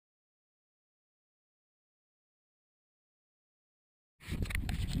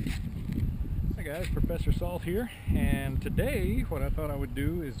Hi guys, Professor Salt here, and today what I thought I would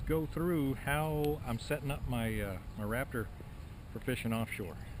do is go through how I'm setting up my my Raptor for fishing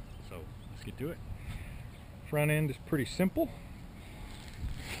offshore. So let's get to it. Front end is pretty simple.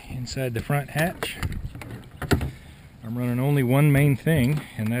 Inside the front hatch, I'm running only one main thing,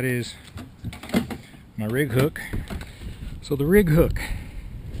 and that is my rig hook. So the rig hook,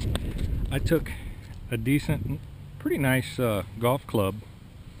 I took a decent, pretty nice golf club.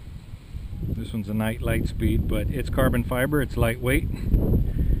 This one's a Night Light Speed, but it's carbon fiber, it's lightweight.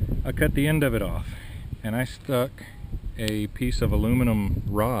 I cut the end of it off and I stuck a piece of aluminum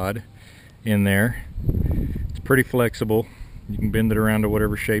rod in there. It's pretty flexible. You can bend it around to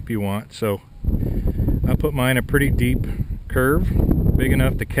whatever shape you want. So I put mine a pretty deep curve, big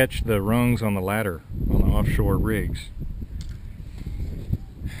enough to catch the rungs on the ladder on the offshore rigs.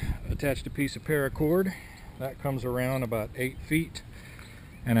 Attached a piece of paracord that comes around about 8 feet.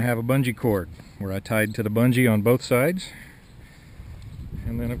 And I have a bungee cord where I tied to the bungee on both sides.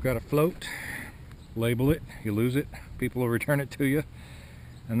 And then I've got a float, label it, you lose it, people will return it to you.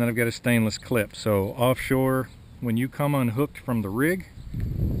 And then I've got a stainless clip. So offshore, when you come unhooked from the rig,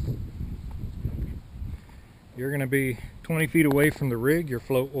 you're going to be 20 feet away from the rig. Your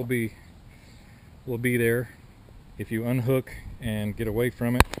float will be there. If you unhook and get away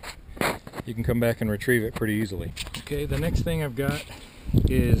from it, you can come back and retrieve it pretty easily. Okay, the next thing I've got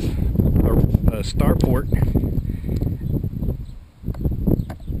is a starport,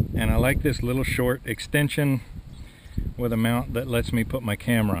 and I like this little short extension with a mount that lets me put my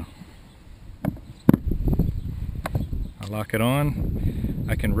camera. I lock it on.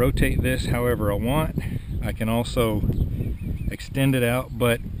 I can rotate this however I want. I can also extend it out,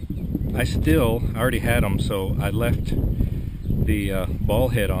 but I already had them, so I left the ball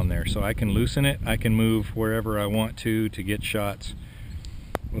head on there, so I can loosen it. I can move wherever I want to get shots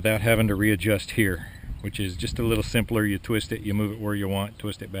without having to readjust here, which is just a little simpler. You twist it, you move it where you want,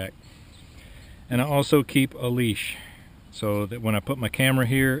 twist it back. And I also keep a leash so that when I put my camera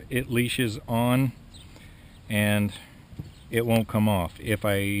here, it leashes on and it won't come off. If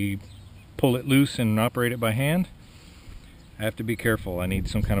I pull it loose and operate it by hand, I have to be careful. I need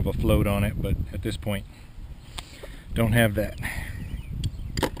some kind of a float on it, but at this point don't have that.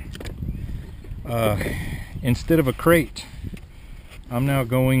 Instead of a crate, I'm now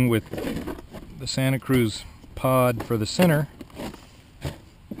going with the Santa Cruz pod for the center,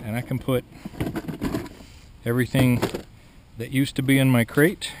 and I can put everything that used to be in my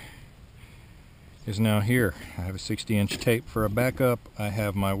crate is now here. I have a 60-inch tape for a backup. I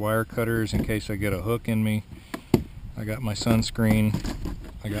have my wire cutters in case I get a hook in me. I got my sunscreen.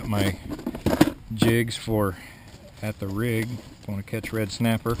 I got my jigs for at the rig if I want to catch red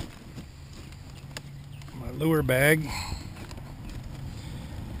snapper. My lure bag.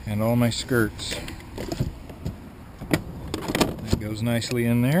 And all my skirts. That goes nicely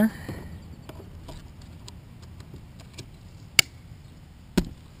in there.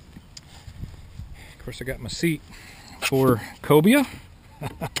 Of course, I got my seat for cobia.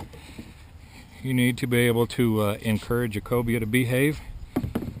 You need to be able to encourage a cobia to behave.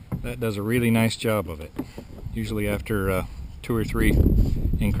 That does a really nice job of it. Usually after 2 or 3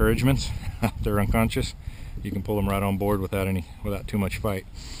 encouragements, they're unconscious. You can pull them right on board without too much fight.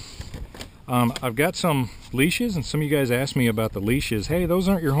 I've got some leashes, and some of you guys asked me about the leashes. Hey, those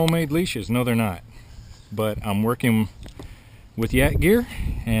aren't your homemade leashes. No, they're not. But I'm working with Yak Gear,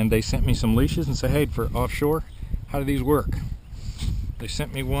 and they sent me some leashes and said, hey, for offshore, how do these work? They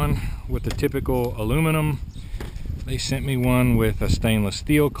sent me one with the typical aluminum. They sent me one with a stainless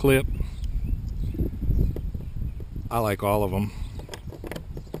steel clip. I like all of them,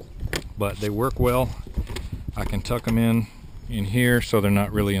 but they work well. I can tuck them in here so they're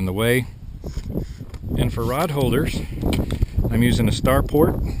not really in the way. And for rod holders, I'm using a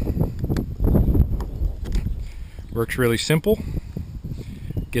starport. Works really simple.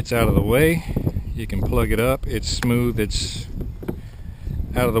 Gets out of the way. You can plug it up. It's smooth. It's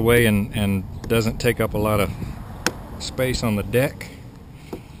out of the way and doesn't take up a lot of space on the deck.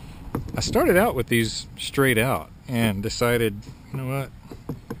 I started out with these straight out and decided, you know what,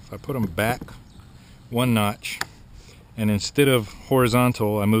 if I put them back 1 notch, and instead of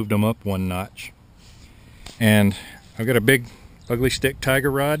horizontal, I moved them up 1 notch. And I've got a big ugly stick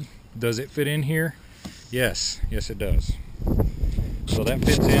tiger rod. Does it fit in here? Yes, it does. So that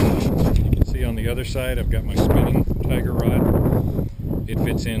fits in. You can see on the other side I've got my spinning tiger rod. It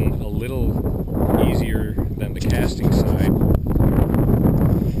fits in a little easier than the casting side.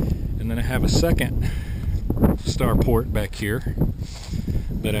 And then I have a second starport back here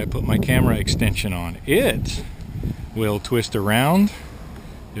that I put my camera extension on. It will twist around,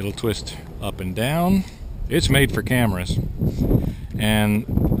 it'll twist up and down. It's made for cameras.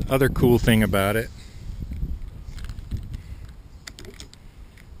 And other cool thing about it,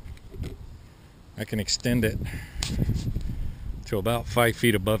 I can extend it to about 5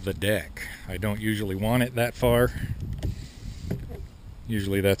 feet above the deck. I don't usually want it that far.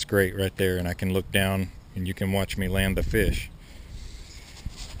 Usually that's great right there, and I can look down and you can watch me land the fish.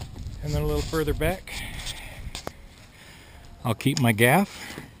 And then a little further back, I'll keep my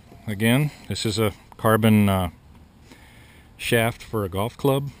gaff. Again, this is a carbon shaft for a golf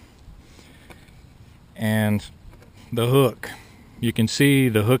club. And the hook, you can see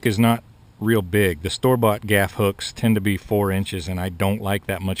the hook is not real big. The store-bought gaff hooks tend to be 4 inches, and I don't like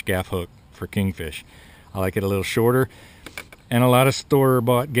that much gaff hook for kingfish. I like it a little shorter, and a lot of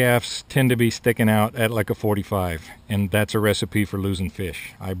store-bought gaffs tend to be sticking out at like a 45, and that's a recipe for losing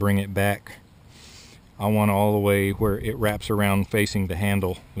fish. I bring it back. I want all the way where it wraps around facing the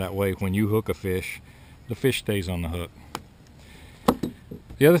handle. That way when you hook a fish, the fish stays on the hook.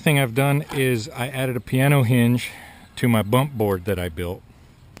 The other thing I've done is I added a piano hinge to my bump board that I built.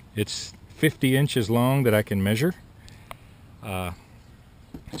 It's 50 inches long that I can measure.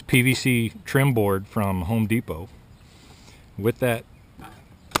 It's PVC trim board from Home Depot. With that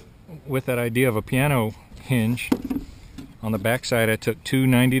idea of a piano hinge, on the back side I took two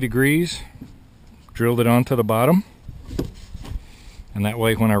 90 degrees, drilled it onto the bottom, and that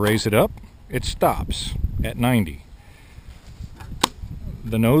way when I raise it up, it stops at 90.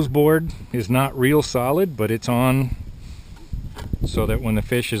 The nose board is not real solid, but it's on so that when the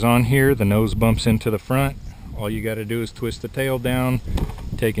fish is on here, the nose bumps into the front. All you got to do is twist the tail down,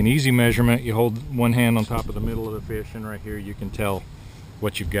 take an easy measurement. You hold one hand on top of the middle of the fish, and right here you can tell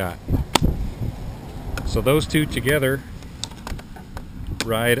what you've got. So those two together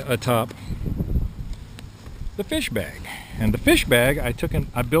ride atop the fish bag. And the fish bag,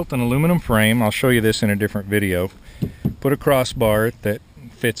 I built an aluminum frame. I'll show you this in a different video. Put a crossbar that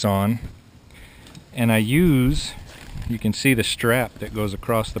fits on, and I use, you can see the strap that goes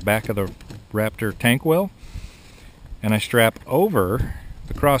across the back of the Raptor tank well, and I strap over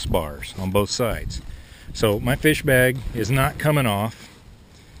the crossbars on both sides. So my fish bag is not coming off.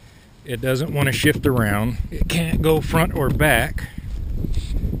 It doesn't want to shift around. It can't go front or back.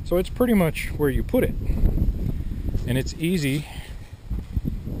 So it's pretty much where you put it. And it's easy.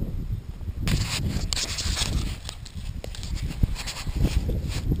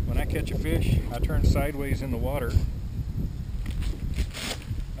 When I catch a fish, I turn sideways in the water.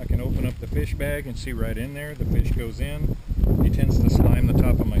 I can open up the fish bag and see right in there. The fish goes in. He tends to slime the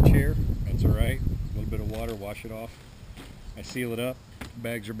top of my chair. That's all right. A little bit of water, wash it off. I seal it up.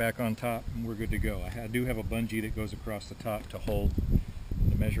 Bags are back on top, and we're good to go. I do have a bungee that goes across the top to hold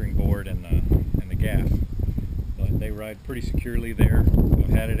the measuring board and the gaff. But they ride pretty securely there. I've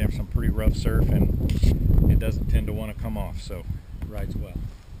had it in some pretty rough surf, and it doesn't tend to want to come off, so it rides well.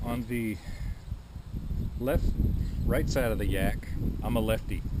 On the right side of the yak, I'm a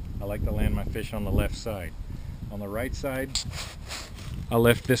lefty. I like to land my fish on the left side. On the right side, I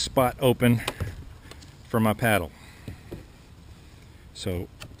left this spot open for my paddle. So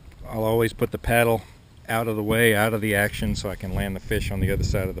I'll always put the paddle out of the way, out of the action, so I can land the fish on the other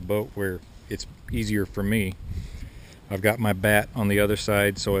side of the boat where it's easier for me. I've got my bat on the other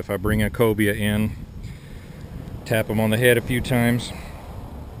side, so if I bring a cobia in, tap him on the head a few times,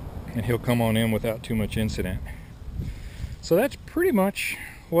 and he'll come on in without too much incident. So that's pretty much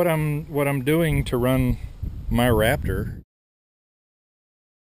what I'm doing to run my Raptor.